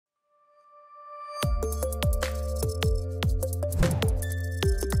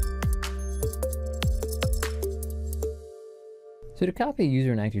So to copy a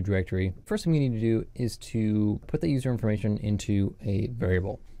user in Active Directory, first thing we need to do is to put the user information into a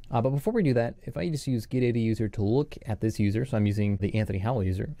variable. But before we do that, if I just use Get-ADUser to look at this user, so I'm using the Anthony Howell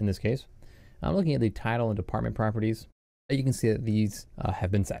user in this case, I'm looking at the title and department properties. You can see that these have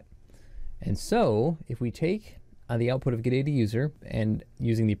been set. And so if we take the output of Get-ADUser and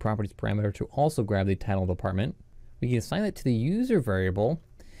using the properties parameter to also grab the title and department, we can assign that to the user variable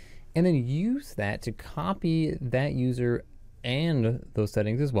and then use that to copy that user and those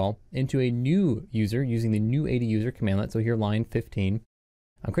settings as well into a new user using the New-ADUser commandlet. So here, line 15,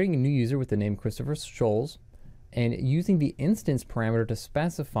 I'm creating a new user with the name Christopher Scholes and using the instance parameter to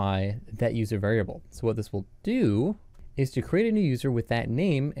specify that user variable. So what this will do is to create a new user with that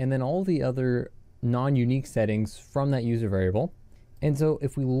name and then all the other non-unique settings from that user variable. And so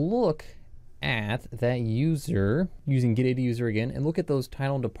if we look at that user using Get-ADUser again and look at those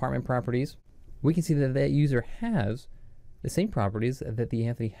title and department properties, we can see that that user has the same properties that the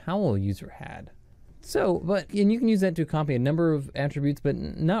Anthony Howell user had. So, and you can use that to copy a number of attributes, but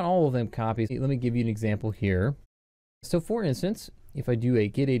not all of them copy. Let me give you an example here. So for instance, if I do a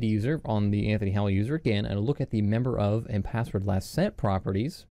Get-ADUser on the Anthony Howell user again, and I look at the member of and password last set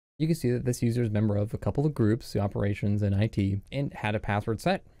properties, you can see that this user is a member of a couple of groups, the operations and IT, and had a password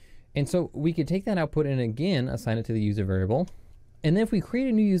set. And so we could take that output and again, assign it to the user variable. And then if we create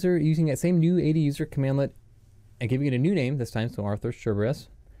a new user using that same New-ADUser commandlet, and giving it a new name this time, so Arthur Sherbrus,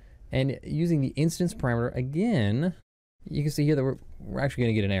 and using the instance parameter again, you can see here that we're actually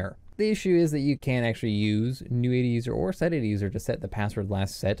going to get an error. The issue is that you can't actually use New-ADUser or set-ADUser to set the password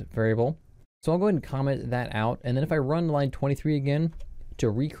last set variable. So I'll go ahead and comment that out, and then if I run line 23 again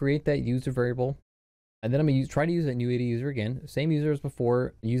to recreate that user variable, and then I'm going to try to use that New-ADUser again, same user as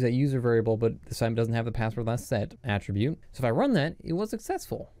before, use that user variable, but this time it doesn't have the password last set attribute. So if I run that, it was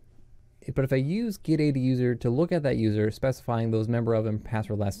successful. But if I use Get-ADUser to look at that user, specifying those member of and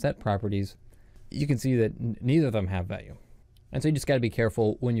password last set properties, you can see that neither of them have value. And so you just got to be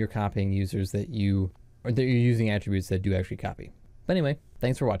careful when you're copying users that you're using attributes that do actually copy. But anyway,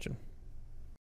 thanks for watching.